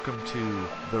Welcome to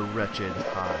the Wretched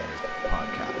Hive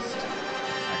podcast.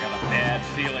 I got a bad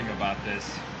feeling about this.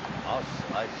 Us,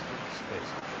 I still space.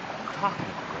 Talking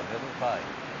to another bite.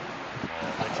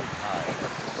 Wretched Hive,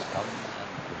 scum and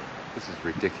villainy. This is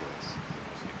ridiculous.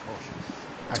 Stay cautious.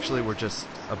 Actually, we're just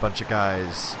a bunch of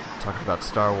guys talking about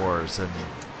Star Wars and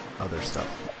other stuff.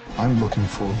 I'm looking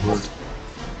forward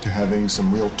to having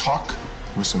some real talk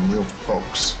with some real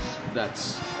folks.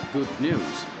 That's good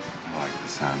news. I like the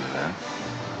sound of that.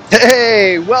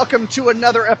 Hey, welcome to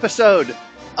another episode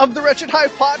of the Wretched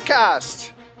Hive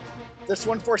podcast. This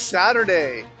one for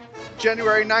Saturday,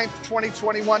 January 9th,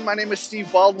 2021. My name is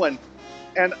Steve Baldwin,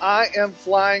 and I am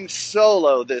flying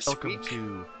solo this Welcome week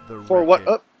to the for what?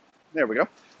 Oh, there we go.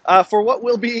 For what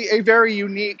will be a very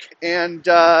unique and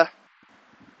I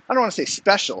don't want to say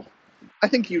special. I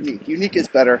think unique. Unique is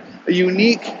better. A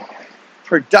unique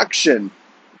production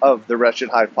of the Wretched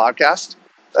Hive podcast.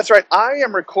 That's right. I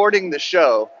am recording the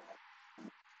show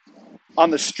on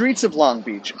the streets of Long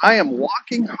Beach. I am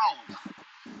walking home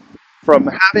from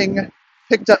having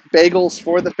picked up bagels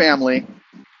for the family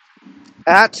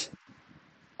at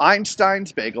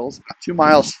Einstein's Bagels, about 2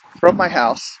 miles from my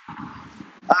house.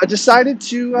 I decided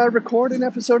to record an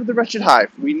episode of the Wretched Hive.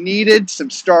 We needed some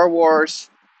Star Wars,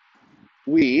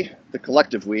 the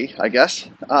collective we, I guess,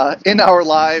 in our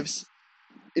lives.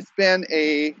 It's been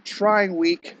a trying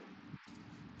week,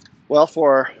 well,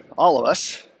 for all of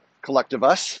us, collective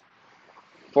us,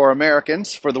 for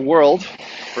Americans, for the world,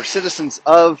 for citizens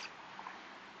of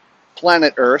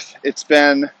planet Earth. It's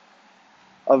been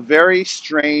a very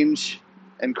strange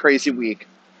and crazy week.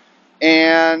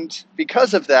 And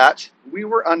because of that, we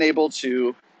were unable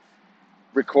to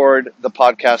record the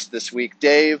podcast this week.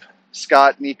 Dave,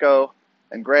 Scott, Nico,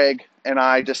 and Greg and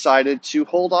I decided to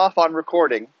hold off on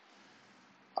recording.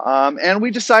 And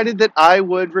we decided that I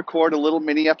would record a little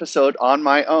mini episode on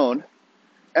my own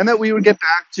and that we would get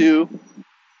back to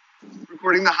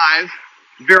recording the Hive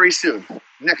very soon,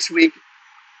 next week.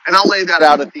 And I'll lay that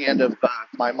out at the end of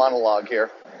my monologue here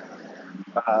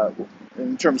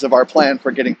in terms of our plan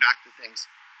for getting back to things.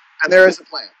 And there is a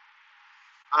plan.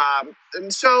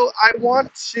 And so I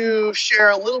want to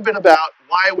share a little bit about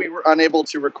why we were unable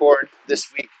to record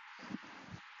this week.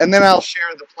 And then I'll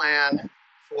share the plan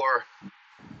for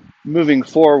moving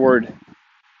forward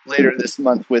later this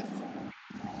month with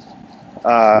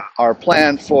our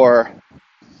plan for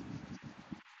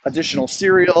additional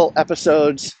serial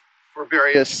episodes for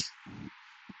various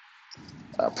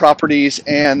properties,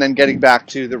 and then getting back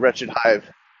to the Wretched Hive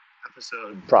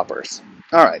episode propers.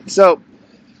 All right, so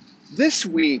this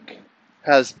week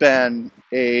has been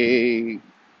I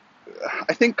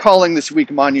think calling this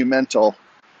week monumental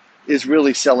is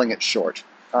really selling it short.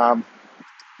 And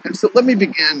so let me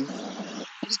begin,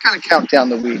 just kind of count down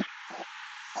the week.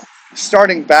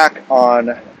 Starting back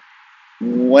on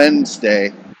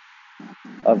Wednesday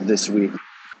of this week.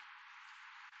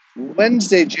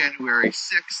 Wednesday, January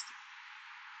 6th,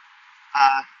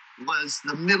 was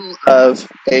the middle of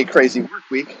a crazy work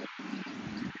week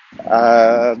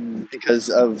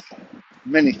because of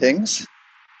many things.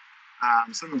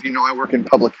 Some of you know I work in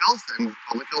public health, and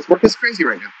public health work is crazy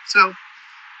right now. So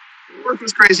work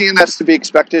was crazy, and that's to be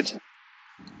expected.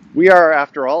 We are,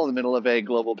 after all, in the middle of a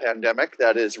global pandemic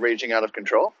that is raging out of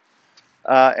control.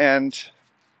 And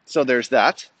so there's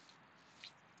that.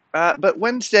 But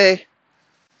Wednesday,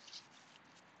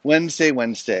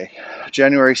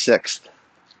 January 6th,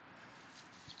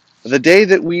 the day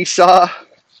that we saw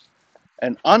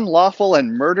an unlawful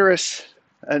and murderous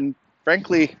and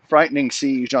frankly frightening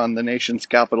siege on the nation's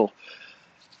capital,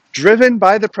 driven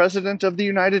by the President of the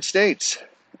United States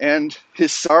and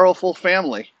his sorrowful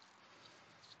family.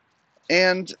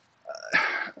 And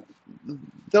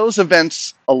those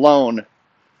events alone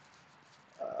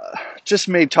just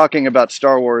made talking about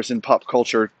Star Wars and pop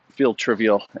culture feel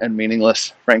trivial and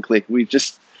meaningless, frankly. We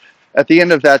just, at the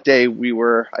end of that day, we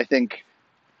were, I think,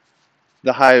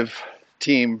 the Hive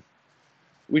team,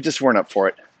 we just weren't up for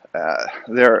it.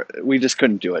 We just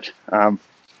couldn't do it.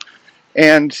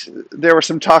 And there was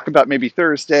some talk about maybe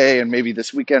Thursday and maybe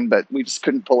this weekend, but we just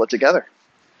couldn't pull it together.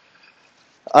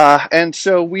 And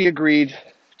so we agreed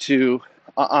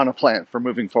on a plan for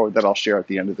moving forward that I'll share at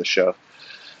the end of the show.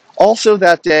 Also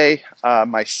that day,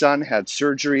 my son had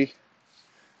surgery,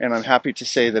 and I'm happy to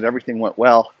say that everything went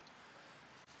well.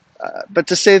 But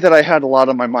to say that I had a lot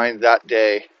on my mind that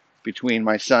day between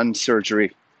my son's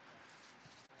surgery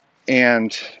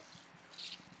and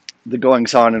the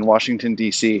goings-on in Washington,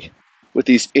 D.C., with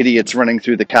these idiots running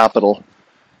through the Capitol,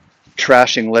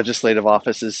 trashing legislative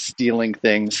offices, stealing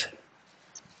things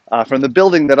from the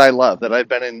building that I love, that I've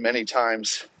been in many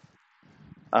times,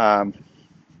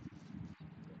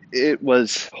 it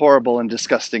was horrible and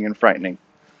disgusting and frightening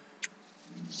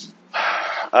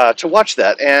to watch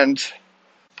that. And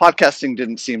podcasting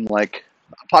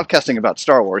about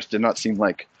Star Wars did not seem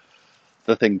like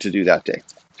the thing to do that day.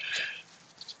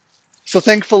 So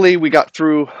thankfully, we got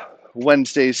through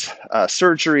Wednesday's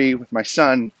surgery with my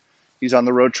son. He's on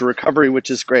the road to recovery, which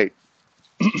is great.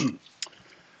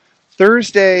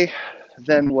 Thursday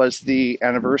then was the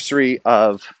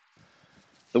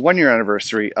 1-year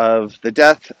anniversary of the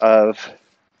death of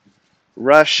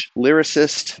Rush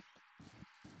lyricist,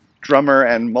 drummer,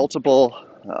 and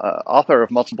author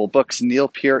of multiple books, Neil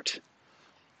Peart,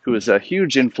 who is a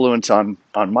huge influence on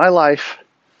my life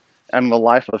and the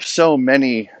life of so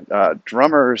many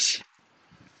drummers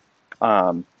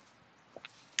and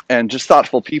just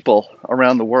thoughtful people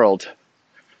around the world.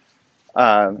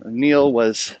 Neil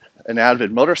was an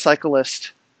avid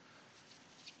motorcyclist,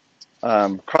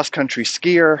 cross-country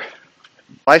skier,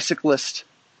 bicyclist,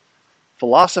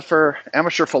 philosopher,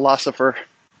 amateur philosopher,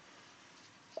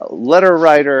 letter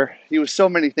writer. He was so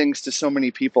many things to so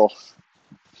many people.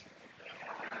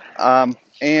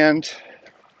 And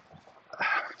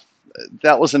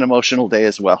that was an emotional day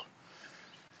as well.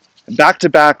 Back to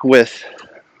back with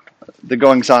the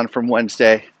goings on from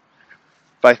Wednesday.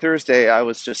 By Thursday, I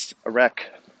was just a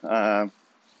wreck. Well,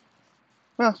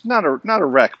 not a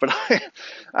wreck, but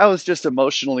I was just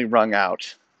emotionally wrung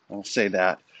out. I'll say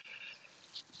that.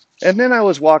 And then I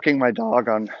was walking my dog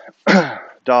on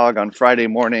Friday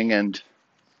morning, and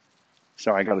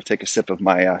sorry, I got to take a sip of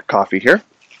my coffee here.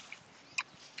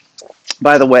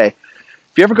 By the way,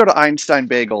 if you ever go to Einstein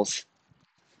Bagels,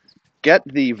 get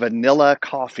the vanilla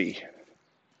coffee.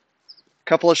 A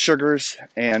couple of sugars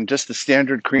and just the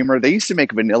standard creamer. They used to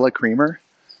make vanilla creamer.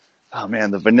 Oh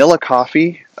man, the vanilla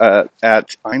coffee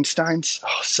at Einstein's,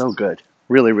 oh, so good.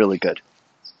 Really, really good.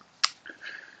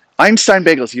 Einstein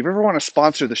Bagels, if you ever want to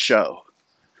sponsor the show,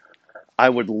 I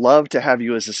would love to have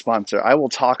you as a sponsor. I will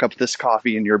talk up this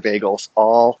coffee and your bagels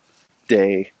all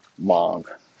day long.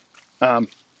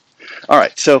 All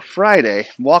right, so Friday,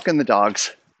 walking the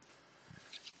dogs,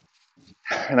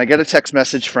 and I get a text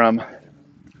message from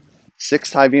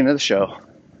sixth Hive of the show,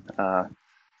 my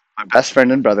best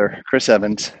friend and brother, Chris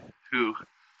Evans, who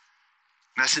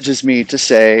messages me to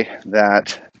say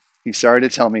that he's sorry to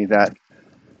tell me that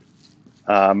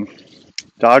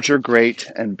Dodger great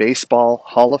and baseball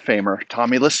Hall of Famer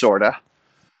Tommy Lasorda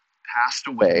passed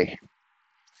away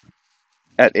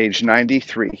at age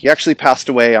 93. He actually passed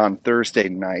away on Thursday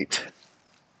night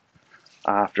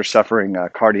after suffering a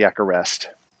cardiac arrest.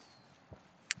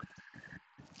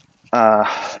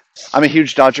 I'm a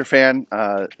huge Dodger fan,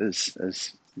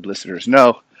 as listeners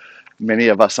know. Many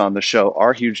of us on the show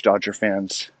are huge Dodger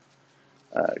fans.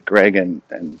 Greg and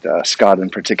Scott in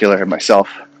particular, and myself.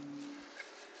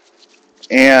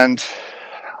 And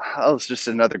it was just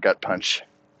another gut punch.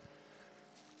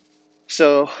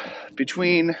 So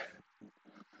between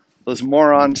those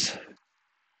morons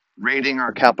raiding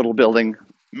our Capitol building,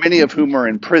 many of whom are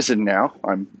in prison now,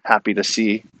 I'm happy to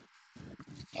see.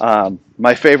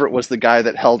 My favorite was the guy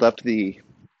that held up the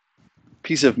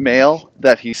piece of mail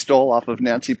that he stole off of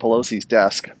Nancy Pelosi's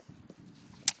desk,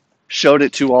 showed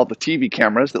it to all the TV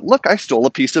cameras that, look, I stole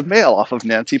a piece of mail off of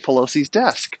Nancy Pelosi's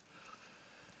desk.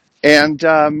 And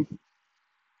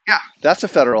yeah, that's a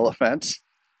federal offense.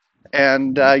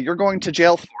 And you're going to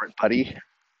jail for it, buddy.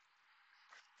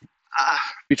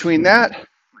 Between that,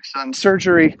 my son's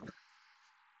surgery,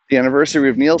 the anniversary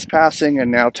of Neil's passing,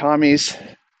 and now Tommy's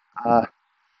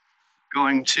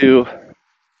going to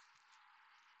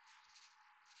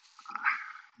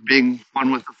being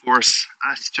one with the Force.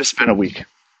 It's just been a week.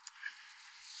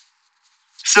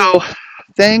 So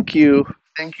thank you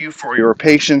for your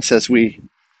patience as we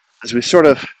sort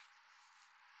of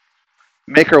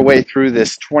make our way through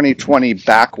this 2020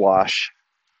 backwash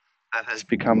that has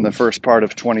become the first part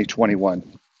of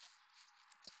 2021.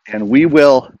 And we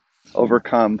will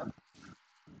overcome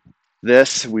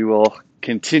this. We will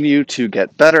continue to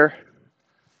get better.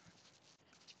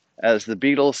 As the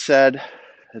Beatles said,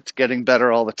 it's getting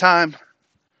better all the time.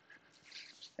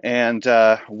 And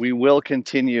we will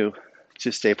continue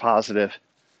to stay positive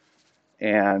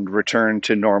and return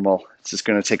to normal. It's just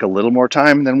going to take a little more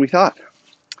time than we thought.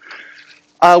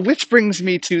 Which brings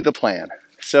me to the plan.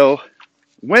 So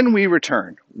when we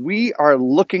return, we are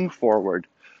looking forward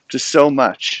to so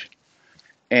much.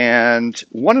 And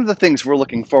one of the things we're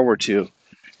looking forward to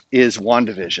is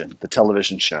WandaVision, the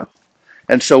television show.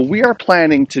 And so we are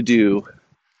planning to do,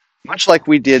 much like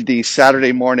we did the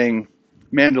Saturday morning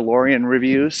Mandalorian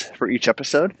reviews for each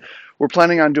episode, we're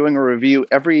planning on doing a review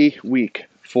every week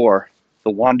for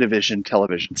the WandaVision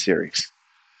television series.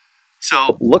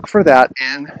 So look for that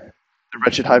in the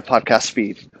Wretched Hive podcast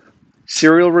feed.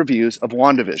 Serial reviews of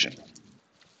WandaVision.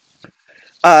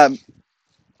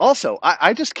 Also,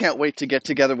 I just can't wait to get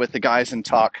together with the guys and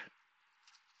talk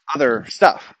other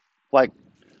stuff. Like,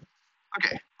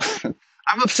 okay,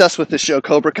 I'm obsessed with this show,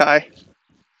 Cobra Kai.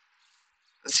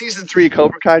 Season 3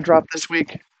 Cobra Kai dropped this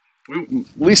week.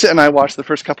 Lisa and I watched the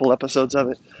first couple episodes of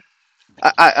it.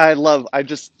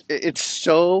 It's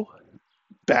so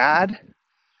bad.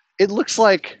 It looks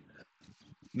like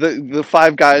the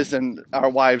five guys and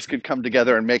our wives could come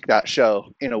together and make that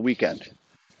show in a weekend.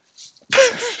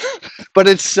 But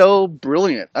it's so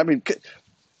brilliant. I mean,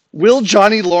 will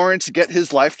Johnny Lawrence get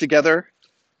his life together?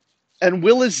 And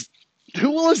who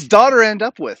will his daughter end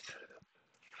up with?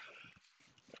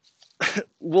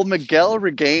 Will Miguel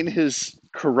regain his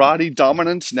karate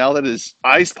dominance now that his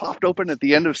eyes popped open at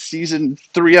the end of season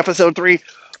 3, episode 3?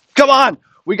 Come on,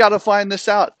 we got to find this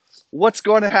out. What's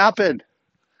going to happen?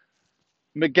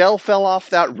 Miguel fell off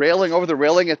that railing, over the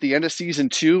railing at the end of season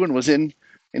 2 and was in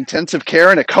intensive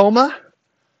care in a coma.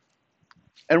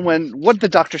 And what did the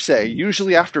doctor say?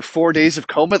 Usually after 4 days of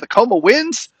coma, the coma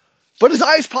wins, but his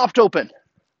eyes popped open.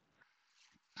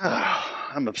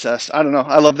 I'm obsessed. I don't know.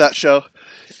 I love that show.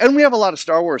 And we have a lot of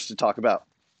Star Wars to talk about.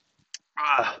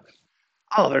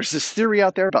 There's this theory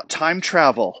out there about time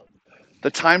travel.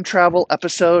 The time travel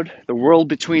episode, The World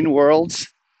Between Worlds,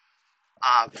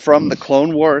 from the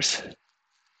Clone Wars.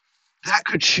 That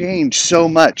could change so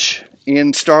much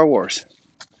in Star Wars.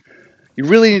 You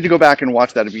really need to go back and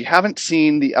watch that. If you haven't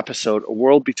seen the episode, A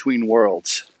World Between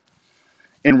Worlds,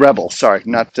 in Rebels. Sorry,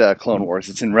 not Clone Wars.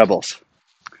 It's in Rebels.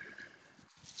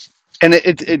 And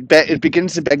it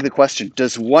begins to beg the question,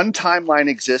 does one timeline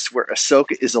exist where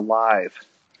Ahsoka is alive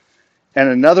and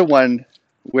another one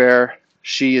where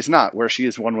she is not, where she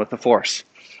is one with the Force?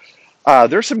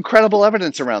 There's some credible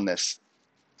evidence around this.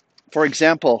 For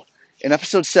example, in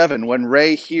episode 7, when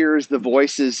Rey hears the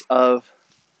voices of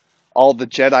all the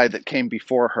Jedi that came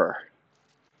before her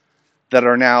that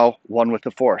are now one with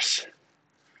the Force,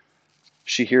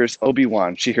 she hears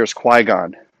Obi-Wan, she hears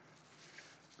Qui-Gon.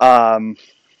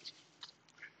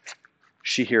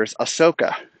 She hears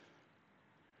Ahsoka.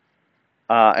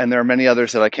 And there are many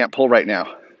others that I can't pull right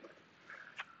now.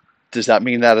 Does that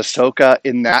mean that Ahsoka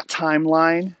in that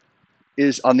timeline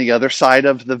is on the other side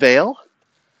of the veil?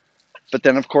 But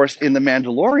then, of course, in The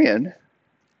Mandalorian,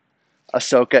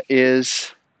 Ahsoka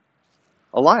is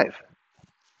alive.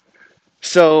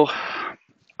 So,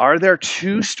 are there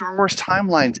two Star Wars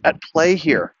timelines at play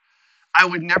here? I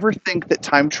would never think that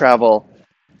time travel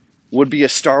would be a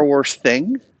Star Wars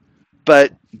thing,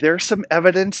 but there's some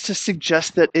evidence to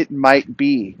suggest that it might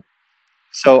be.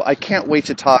 So I can't wait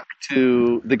to talk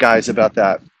to the guys about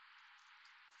that.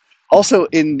 Also,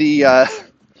 in the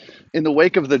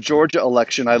wake of the Georgia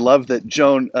election, I love that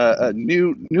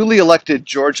newly elected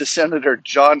Georgia Senator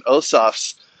John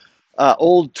Ossoff's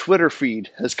old Twitter feed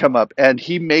has come up, and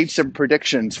he made some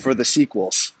predictions for the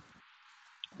sequels.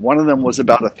 One of them was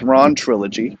about a Thrawn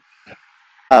trilogy.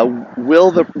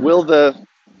 Will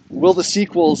the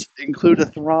sequels include a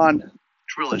Thrawn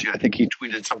trilogy? I think he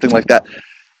tweeted something like that.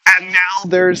 And now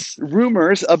there's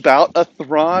rumors about a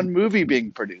Thrawn movie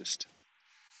being produced.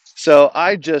 So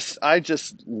I just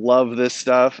love this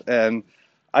stuff, and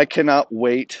I cannot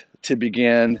wait to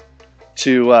begin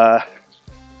to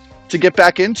get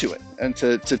back into it and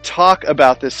to talk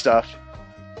about this stuff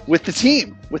with the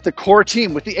team, with the core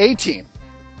team, with the A team.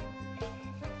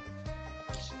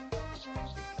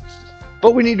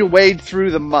 But we need to wade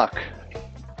through the muck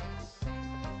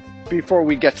before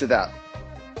we get to that.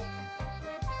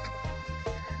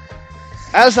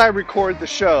 As I record the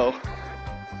show,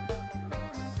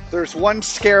 there's one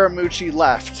Scaramucci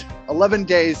left. 11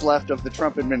 days left of the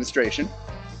Trump administration.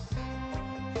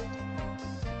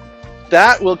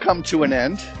 That will come to an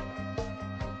end.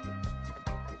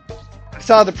 I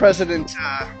saw the president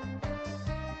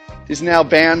is now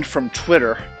banned from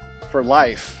Twitter for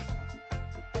life,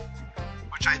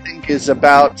 which I think is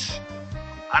about,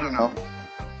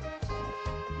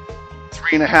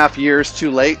 3.5 years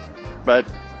too late, but,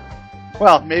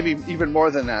 well, maybe even more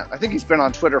than that. I think he's been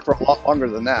on Twitter for a lot longer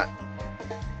than that.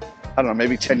 I don't know,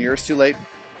 maybe 10 years too late.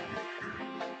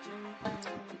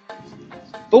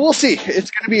 But we'll see.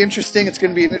 It's going to be interesting. It's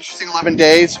going to be an interesting 11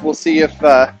 days. We'll see if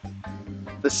the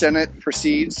Senate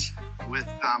proceeds with,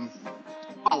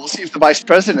 we'll see if the Vice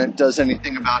President does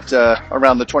anything about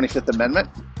around the 25th Amendment.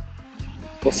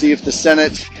 We'll see if the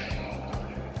Senate,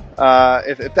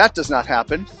 if that does not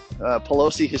happen.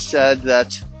 Pelosi has said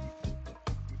that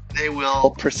they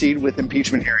will proceed with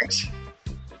impeachment hearings.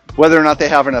 Whether or not they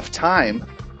have enough time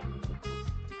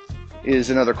is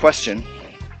another question.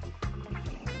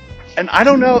 And I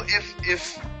don't know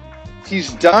if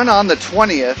he's done on the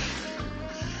 20th.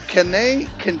 Can they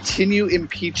continue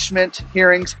impeachment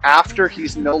hearings after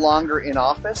he's no longer in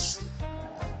office?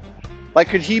 Like,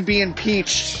 could he be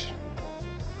impeached?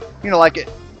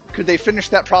 Could they finish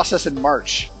that process in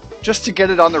March just to get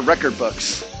it on the record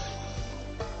books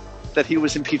that he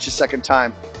was impeached a second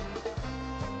time?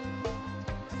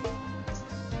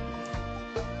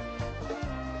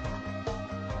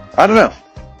 I don't know.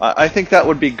 I think that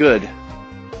would be good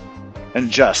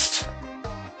and just.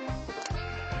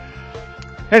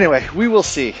 Anyway, we will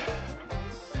see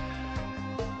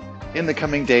in the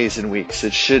coming days and weeks.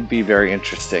 It should be very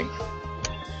interesting.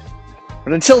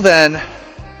 But until then,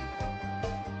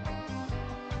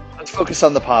 let's focus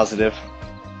on the positive.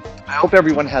 I hope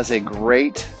everyone has a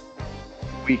great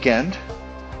weekend.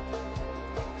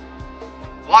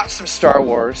 Watch some Star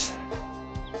Wars.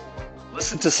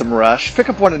 Listen to some Rush. Pick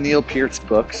up one of Neil Peart's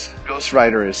books. Ghost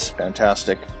Rider is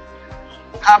fantastic.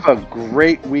 Have a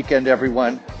great weekend,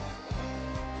 everyone.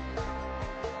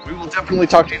 We will definitely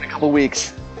talk to you in a couple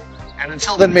weeks. And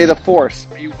until then, may the Force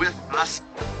be with us